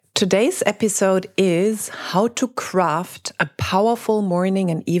Today's episode is how to craft a powerful morning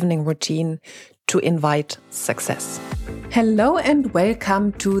and evening routine to invite success. Hello and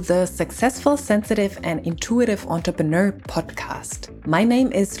welcome to the Successful, Sensitive and Intuitive Entrepreneur podcast. My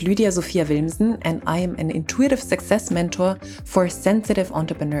name is Lydia Sophia Wilmsen and I am an intuitive success mentor for sensitive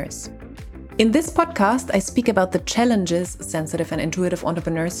entrepreneurs. In this podcast, I speak about the challenges sensitive and intuitive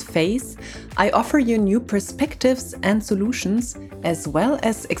entrepreneurs face. I offer you new perspectives and solutions, as well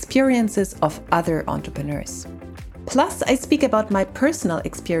as experiences of other entrepreneurs. Plus, I speak about my personal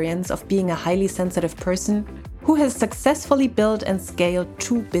experience of being a highly sensitive person who has successfully built and scaled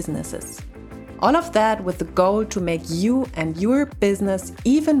 2 businesses. All of that with the goal to make you and your business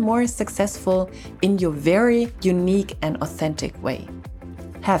even more successful in your very unique and authentic way.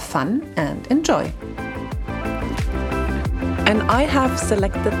 Have fun and enjoy. And I have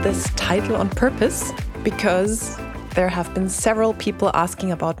selected this title on purpose because there have been several people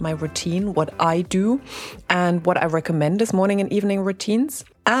asking about my routine, what I do, and what I recommend as morning and evening routines.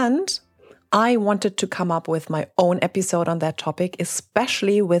 And I wanted to come up with my own episode on that topic,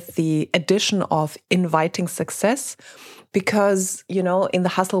 especially with the addition of inviting success. Because, in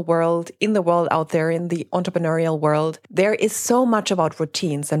the hustle world, in the world out there, in the entrepreneurial world, there is so much about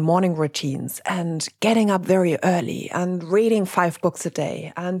routines and morning routines and getting up very early and reading 5 books a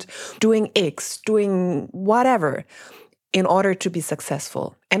day and doing X, doing whatever in order to be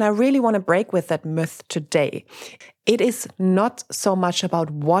successful. And I really want to break with that myth today. It is not so much about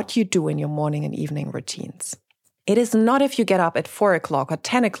what you do in your morning and evening routines. It is not if you get up at 4 o'clock or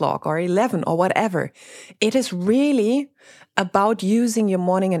 10 o'clock or 11 or whatever. It is really about using your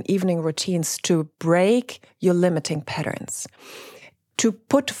morning and evening routines to break your limiting patterns, to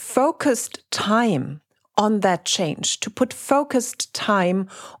put focused time on that change, to put focused time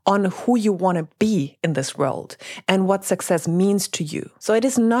on who you want to be in this world and what success means to you. So it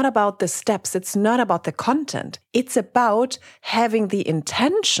is not about the steps. It's not about the content. It's about having the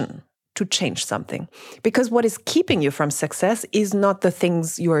intention to change something. Because what is keeping you from success is not the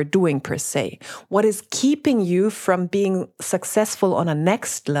things you are doing per se. What is keeping you from being successful on a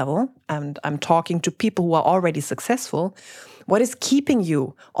next level, and I'm talking to people who are already successful, what is keeping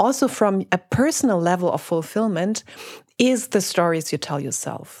you also from a personal level of fulfillment is the stories you tell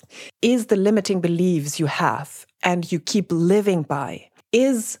yourself, is the limiting beliefs you have and you keep living by,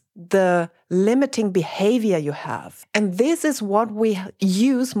 is the limiting behavior you have. And this is what we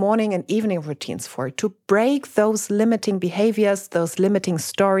use morning and evening routines for, to break those limiting behaviors, those limiting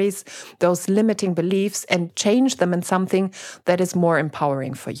stories, those limiting beliefs, and change them in something that is more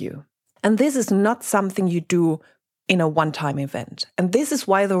empowering for you. And this is not something you do in a one-time event. And this is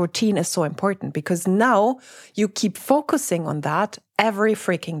why the routine is so important, because now you keep focusing on that every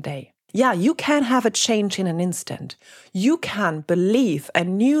freaking day. Yeah, you can have a change in an instant. You can believe a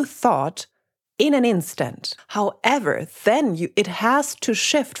new thought in an instant. However, then it has to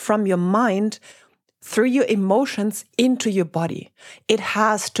shift from your mind through your emotions into your body. It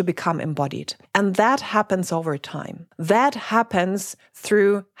has to become embodied. And that happens over time. That happens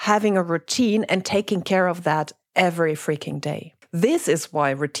through having a routine and taking care of that every freaking day. This is why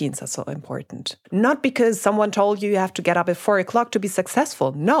routines are so important. Not because someone told you have to get up at 4 o'clock to be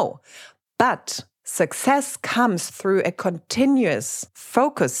successful. No. But success comes through a continuous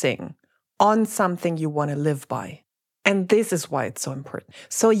focusing on something you want to live by. And this is why it's so important.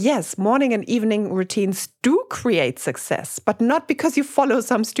 So yes, morning and evening routines do create success, but not because you follow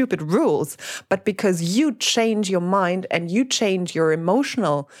some stupid rules, but because you change your mind and you change your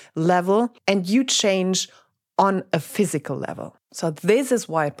emotional level and you change on a physical level. So this is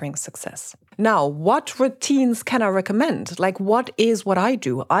why it brings success. Now, what routines can I recommend? What is what I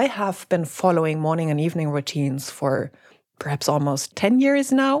do? I have been following morning and evening routines for perhaps almost 10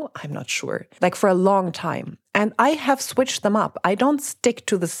 years now. I'm not sure. For a long time. And I have switched them up. I don't stick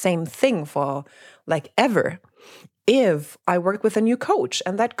to the same thing for ever. If I work with a new coach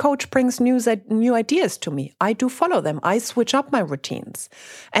and that coach brings new ideas to me, I do follow them. I switch up my routines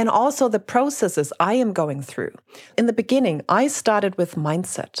and also the processes I am going through. In the beginning, I started with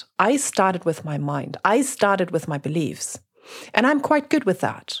mindset. I started with my mind. I started with my beliefs. And I'm quite good with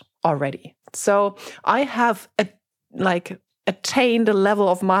that already. So I have attained a level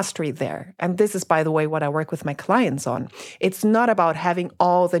of mastery there. And this is, by the way, what I work with my clients on. It's not about having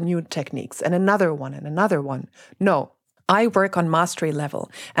all the new techniques and another one and another one. No, I work on mastery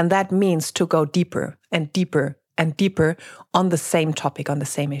level. And that means to go deeper and deeper and deeper on the same topic, on the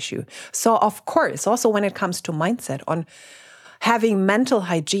same issue. So of course, also when it comes to mindset, on having mental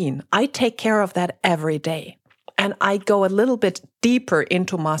hygiene, I take care of that every day. And I go a little bit deeper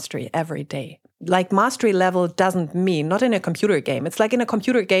into mastery every day. Like mastery level doesn't mean, not in a computer game. It's like in a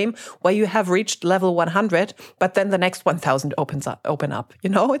computer game where you have reached level 100, but then the next 1000 open up.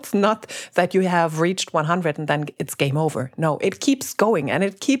 It's not that you have reached 100 and then it's game over. No, it keeps going and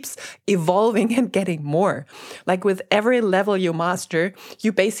it keeps evolving and getting more. Like with every level you master,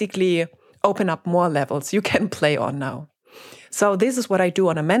 you basically open up more levels you can play on now. So this is what I do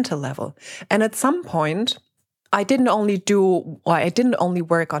on a mental level. And at some point, I didn't only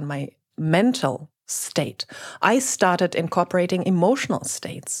work on my mental state. I started incorporating emotional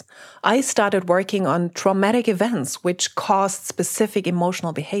states. I started working on traumatic events which caused specific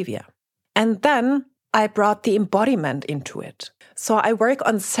emotional behavior. And then I brought the embodiment into it. So I work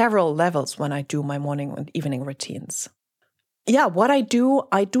on several levels when I do my morning and evening routines. Yeah, what I do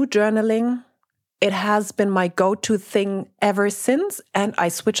journaling. It has been my go-to thing ever since, and I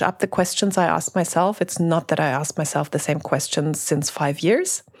switch up the questions I ask myself. It's not that I ask myself the same questions since 5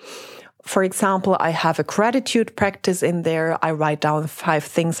 years. For example, I have a gratitude practice in there. I write down 5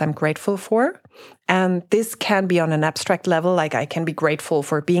 things I'm grateful for. And this can be on an abstract level, like I can be grateful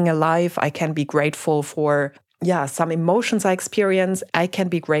for being alive. I can be grateful for some emotions I experience. I can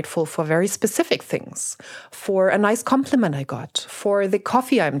be grateful for very specific things, for a nice compliment I got, for the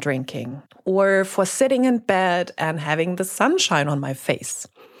coffee I'm drinking, or for sitting in bed and having the sunshine on my face.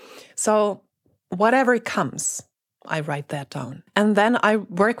 So whatever comes, I write that down. And then I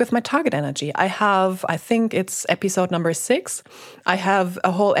work with my target energy. I think it's episode number 6. I have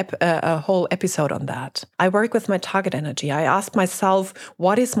a whole episode on that. I work with my target energy. I ask myself,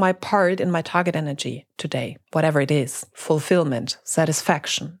 what is my part in my target energy today? Whatever it is, fulfillment,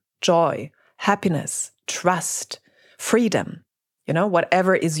 satisfaction, joy, happiness, trust, freedom,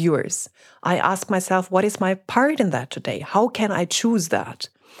 whatever is yours. I ask myself, what is my part in that today? How can I choose that?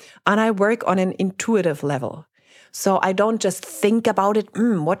 And I work on an intuitive level. So I don't just think about it,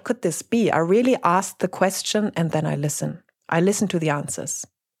 what could this be? I really ask the question and then I listen. I listen to the answers.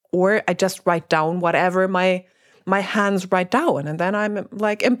 Or I just write down whatever my hands write down. And then I'm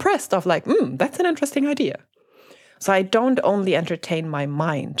like impressed of like, that's an interesting idea. So I don't only entertain my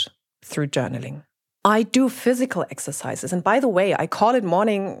mind through journaling. I do physical exercises. And by the way, I call it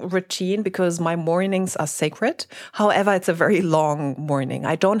morning routine because my mornings are sacred. However, it's a very long morning.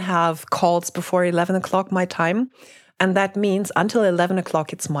 I don't have calls before 11 o'clock my time. And that means until 11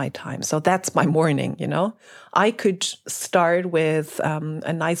 o'clock, it's my time. So that's my morning, I could start with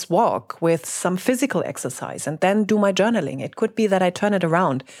a nice walk with some physical exercise and then do my journaling. It could be that I turn it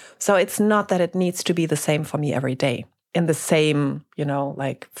around. So it's not that it needs to be the same for me every day. In the same,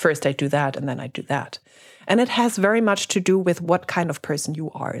 like first I do that and then I do that. And it has very much to do with what kind of person you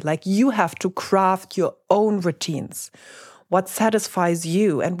are. Like you have to craft your own routines, what satisfies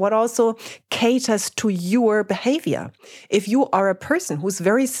you and what also caters to your behavior. If you are a person who's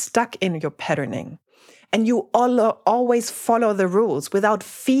very stuck in your patterning and you always follow the rules without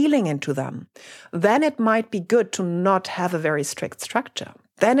feeling into them, then it might be good to not have a very strict structure.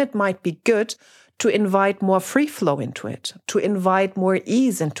 Then it might be good to invite more free flow into it, to invite more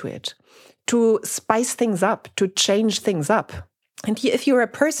ease into it, to spice things up, to change things up. And if you're a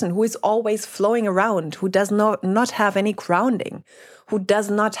person who is always flowing around, who does not have any grounding, who does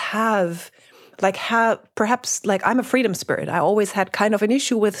not have perhaps I'm a freedom spirit. I always had kind of an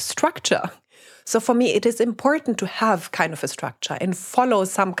issue with structure. So for me, it is important to have kind of a structure and follow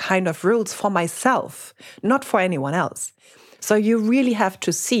some kind of rules for myself, not for anyone else. So you really have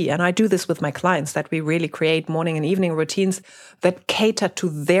to see, and I do this with my clients, that we really create morning and evening routines that cater to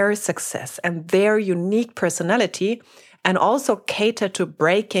their success and their unique personality, and also cater to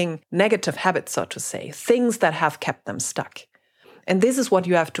breaking negative habits, so to say, things that have kept them stuck. And this is what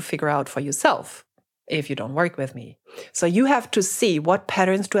you have to figure out for yourself if you don't work with me. So you have to see, what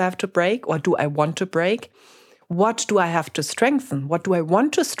patterns do I have to break, or do I want to break? What do I have to strengthen? What do I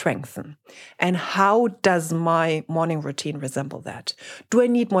want to strengthen? And how does my morning routine resemble that? Do I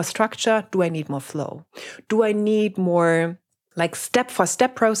need more structure? Do I need more flow? Do I need more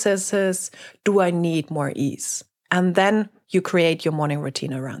step-for-step processes? Do I need more ease? And then you create your morning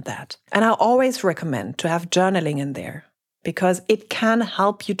routine around that. And I always recommend to have journaling in there because it can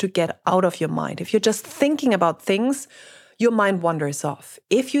help you to get out of your mind. If you're just thinking about things, your mind wanders off.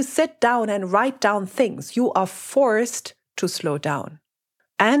 If you sit down and write down things, you are forced to slow down.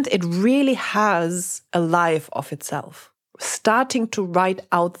 And it really has a life of itself. Starting to write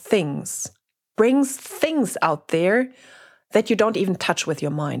out things brings things out there that you don't even touch with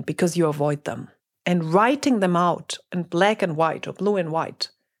your mind because you avoid them. And writing them out in black and white or blue and white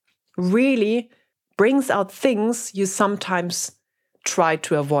really brings out things you sometimes try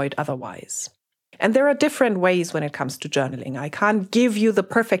to avoid otherwise. And there are different ways when it comes to journaling. I can't give you the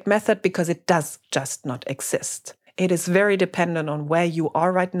perfect method because it does just not exist. It is very dependent on where you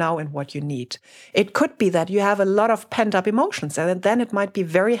are right now and what you need. It could be that you have a lot of pent-up emotions, and then it might be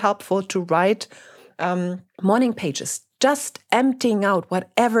very helpful to write morning pages, just emptying out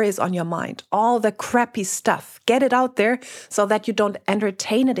whatever is on your mind, all the crappy stuff. Get it out there so that you don't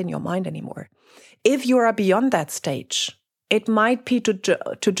entertain it in your mind anymore. If you are beyond that stage, it might be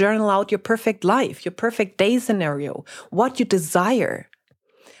to journal out your perfect life, your perfect day scenario, what you desire,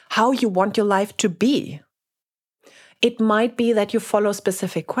 how you want your life to be. It might be that you follow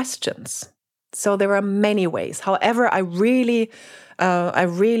specific questions. So there are many ways. However, I really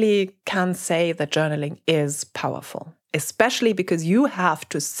can say that journaling is powerful, especially because you have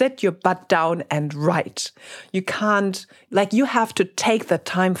to sit your butt down and write. You have to take the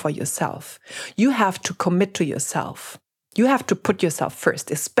time for yourself. You have to commit to yourself. You have to put yourself first,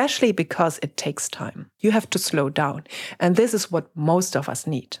 especially because it takes time. You have to slow down. And this is what most of us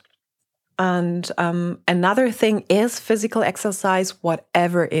need. And another thing is physical exercise,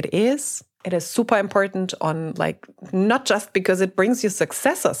 whatever it is. It is super important not just because it brings you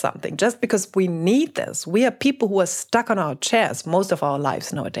success or something, just because we need this. We are people who are stuck on our chairs most of our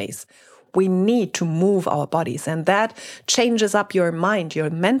lives nowadays. We need to move our bodies, and that changes up your mind, your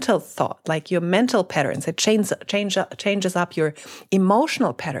mental thought, like your mental patterns. It changes up your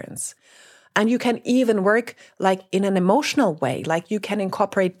emotional patterns. And you can even work in an emotional way, you can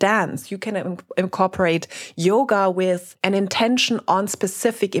incorporate dance, you can incorporate yoga with an intention on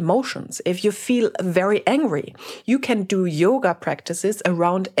specific emotions. If you feel very angry, you can do yoga practices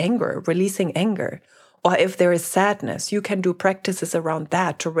around anger, releasing anger. Or if there is sadness, you can do practices around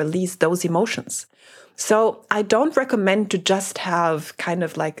that to release those emotions. So I don't recommend to just have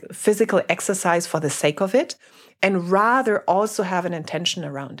physical exercise for the sake of it, and rather also have an intention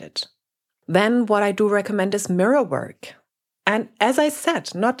around it. Then what I do recommend is mirror work. And as I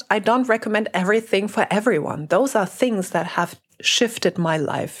said, I don't recommend everything for everyone. Those are things that have shifted my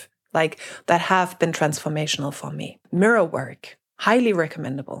life, that have been transformational for me. Mirror work. Highly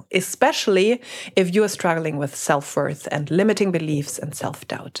recommendable, especially if you are struggling with self-worth and limiting beliefs and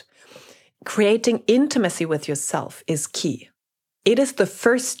self-doubt. Creating intimacy with yourself is key. It is the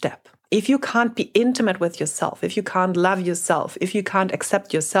first step. If you can't be intimate with yourself, if you can't love yourself, if you can't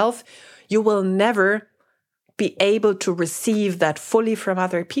accept yourself, you will never be able to receive that fully from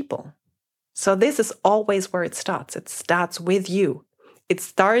other people. So this is always where it starts. It starts with you. It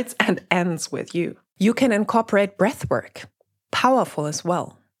starts and ends with you. You can incorporate breath work. Powerful as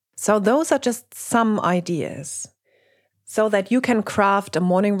well. So those are just some ideas so that you can craft a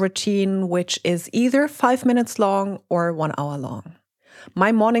morning routine which is either 5 minutes long or 1 hour long.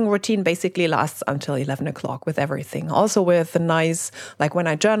 My morning routine basically lasts until 11 o'clock with everything. Also with a nice, when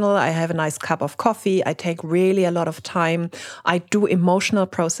I journal, I have a nice cup of coffee. I take really a lot of time. I do emotional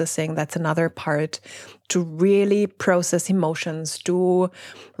processing. That's another part, to really process emotions, do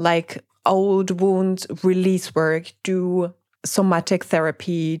old wound release work, do somatic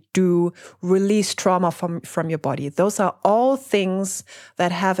therapy, do release trauma from your body. Those are all things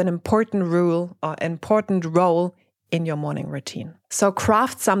that have an important role in your morning routine. So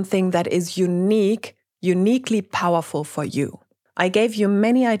craft something that is uniquely powerful for you. I gave you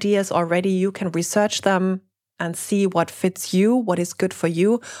many ideas already. You can research them and see what fits you, what is good for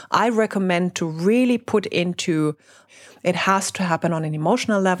you. I recommend to really put into, it has to happen on an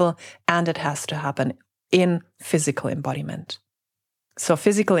emotional level, and it has to happen in physical embodiment. So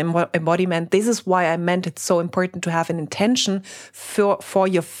physical embodiment, this is why I meant it's so important to have an intention for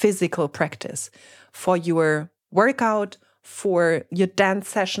your physical practice, for your workout, for your dance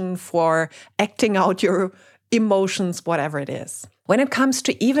session, for acting out your emotions, whatever it is. When it comes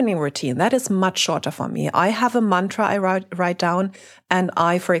to evening routine, that is much shorter for me. I have a mantra I write down, and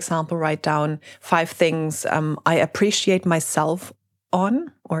I, for example, write down 5 things I appreciate myself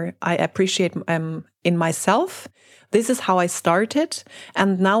on, or I appreciate in myself. This is how I started,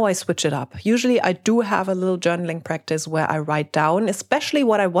 and now I switch it up. Usually I do have a little journaling practice where I write down, especially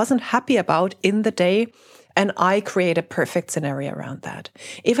what I wasn't happy about in the day, and I create a perfect scenario around that.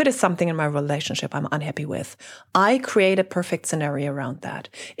 If it is something in my relationship I'm unhappy with, I create a perfect scenario around that.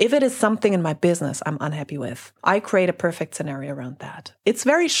 If it is something in my business I'm unhappy with, I create a perfect scenario around that. It's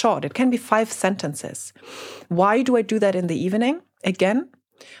very short. It can be 5 sentences. Why do I do that in the evening? Again,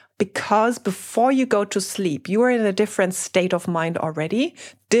 because before you go to sleep, you are in a different state of mind already.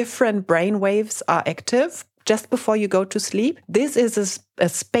 Different brain waves are active just before you go to sleep. This is a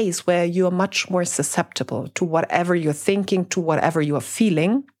space where you are much more susceptible to whatever you're thinking, to whatever you are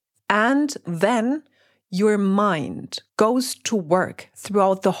feeling. And then your mind goes to work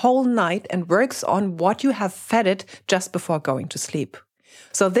throughout the whole night and works on what you have fed it just before going to sleep.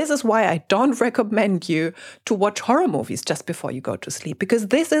 So this is why I don't recommend you to watch horror movies just before you go to sleep, because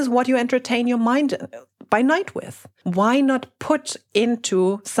this is what you entertain your mind by night with. Why not put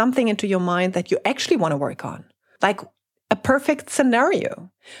something into your mind that you actually want to work on? Like a perfect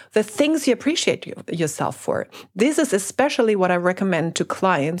scenario, the things you appreciate yourself for. This is especially what I recommend to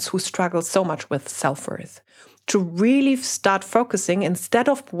clients who struggle so much with self-worth. To really start focusing, instead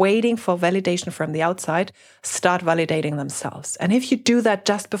of waiting for validation from the outside, start validating themselves. And if you do that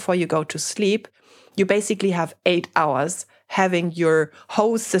just before you go to sleep, you basically have 8 hours having your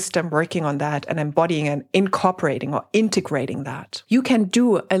whole system working on that and embodying and incorporating or integrating that. You can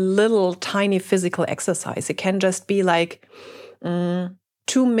do a little tiny physical exercise. It can just be like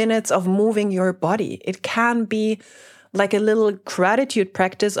 2 minutes of moving your body. It can be like a little gratitude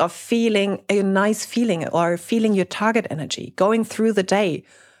practice of feeling a nice feeling or feeling your target energy, going through the day,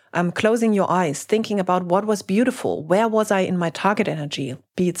 closing your eyes, thinking about what was beautiful, where was I in my target energy,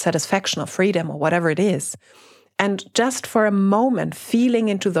 be it satisfaction or freedom or whatever it is. And just for a moment, feeling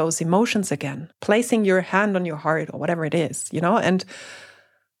into those emotions again, placing your hand on your heart or whatever it is, and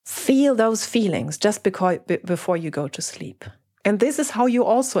feel those feelings just before you go to sleep. And this is how you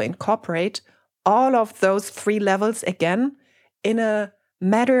also incorporate all of those 3 levels again in a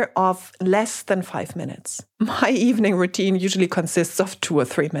matter of less than 5 minutes. My evening routine usually consists of 2 or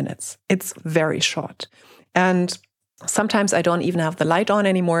 3 minutes. It's very short. And sometimes I don't even have the light on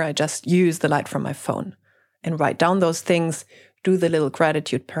anymore. I just use the light from my phone and write down those things, do the little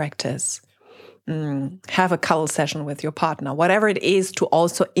gratitude practice, have a cuddle session with your partner, whatever it is, to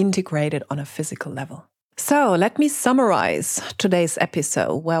also integrate it on a physical level. So let me summarize today's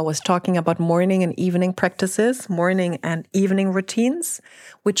episode where I was talking about morning and evening practices, morning and evening routines,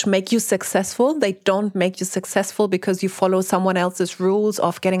 which make you successful. They don't make you successful because you follow someone else's rules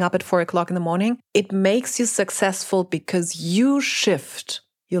of getting up at 4 o'clock in the morning. It makes you successful because you shift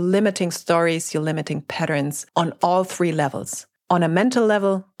your limiting stories, your limiting patterns on all 3 levels, on a mental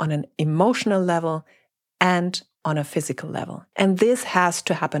level, on an emotional level, and on a physical level. And this has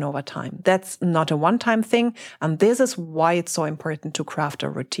to happen over time. That's not a one-time thing. And this is why it's so important to craft a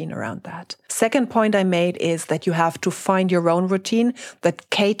routine around that. Second point I made is that you have to find your own routine that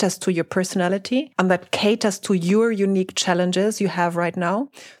caters to your personality and that caters to your unique challenges you have right now.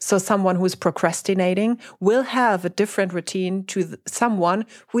 So someone who is procrastinating will have a different routine to someone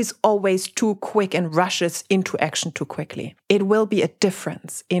who is always too quick and rushes into action too quickly. It will be a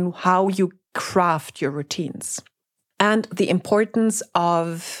difference in how you craft your routines. And the importance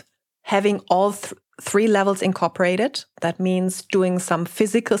of having all 3 levels incorporated. That means doing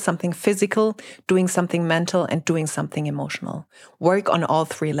something physical, doing something mental, and doing something emotional. Work on all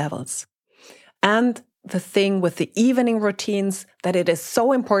 3 levels. And the thing with the evening routines, that it is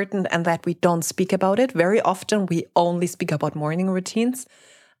so important and that we don't speak about it. Very often we only speak about morning routines.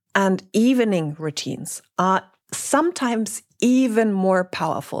 And evening routines are sometimes even more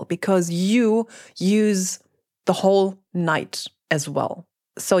powerful because you use the whole night as well.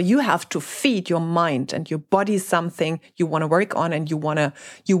 So you have to feed your mind and your body something you want to work on and you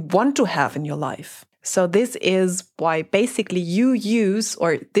want to have in your life. So this is why basically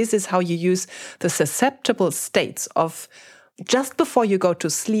this is how you use the susceptible states of just before you go to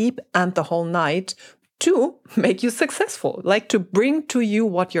sleep and the whole night to make you successful, like to bring to you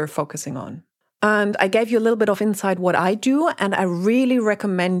what you're focusing on. And I gave you a little bit of insight what I do, and I really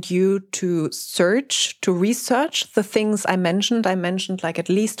recommend you to research the things I mentioned. I mentioned like at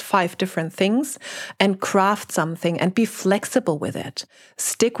least 5 different things and craft something and be flexible with it.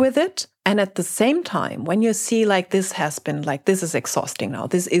 Stick with it. And at the same time, when you see this is exhausting now,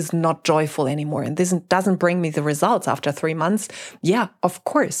 this is not joyful anymore, and this doesn't bring me the results after 3 months, yeah, of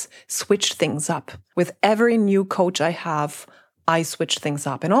course, switch things up. With every new coach I have, I switch things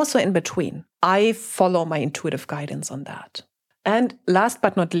up. And also in between, I follow my intuitive guidance on that. And last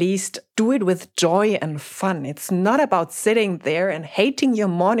but not least, do it with joy and fun. It's not about sitting there and hating your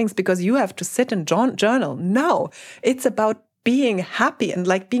mornings because you have to sit and journal. No, it's about being happy and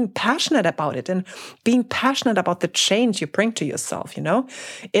being passionate about it and being passionate about the change you bring to yourself,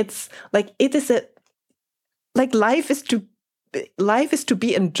 It's life is to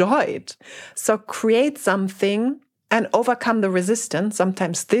be enjoyed. So create something and overcome the resistance.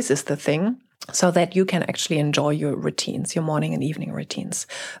 Sometimes this is the thing, so that you can actually enjoy your routines, your morning and evening routines.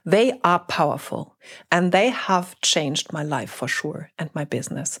 They are powerful and they have changed my life for sure and my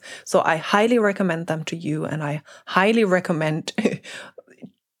business. So I highly recommend them to you, and I highly recommend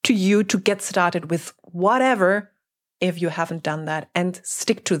to you to get started with whatever if you haven't done that, and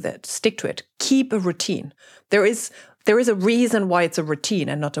stick to that. Stick to it. Keep a routine. There is a reason why it's a routine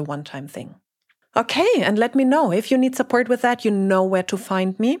and not a one-time thing. Okay, and let me know if you need support with that. You know where to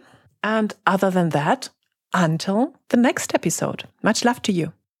find me. And other than that, until the next episode. Much love to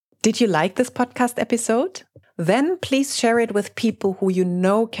you. Did you like this podcast episode? Then please share it with people who you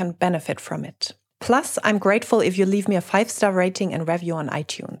know can benefit from it. Plus, I'm grateful if you leave me a 5-star rating and review on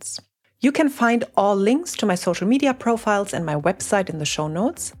iTunes. You can find all links to my social media profiles and my website in the show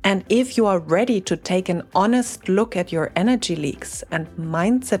notes. And if you are ready to take an honest look at your energy leaks and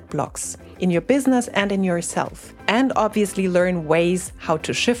mindset blocks in your business and in yourself, and obviously learn ways how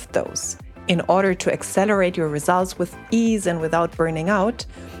to shift those in order to accelerate your results with ease and without burning out,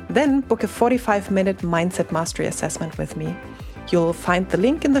 then book a 45-minute Mindset Mastery assessment with me. You'll find the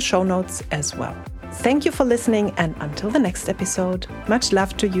link in the show notes as well. Thank you for listening, and until the next episode, much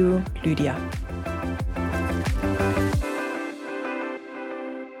love to you, Lydia.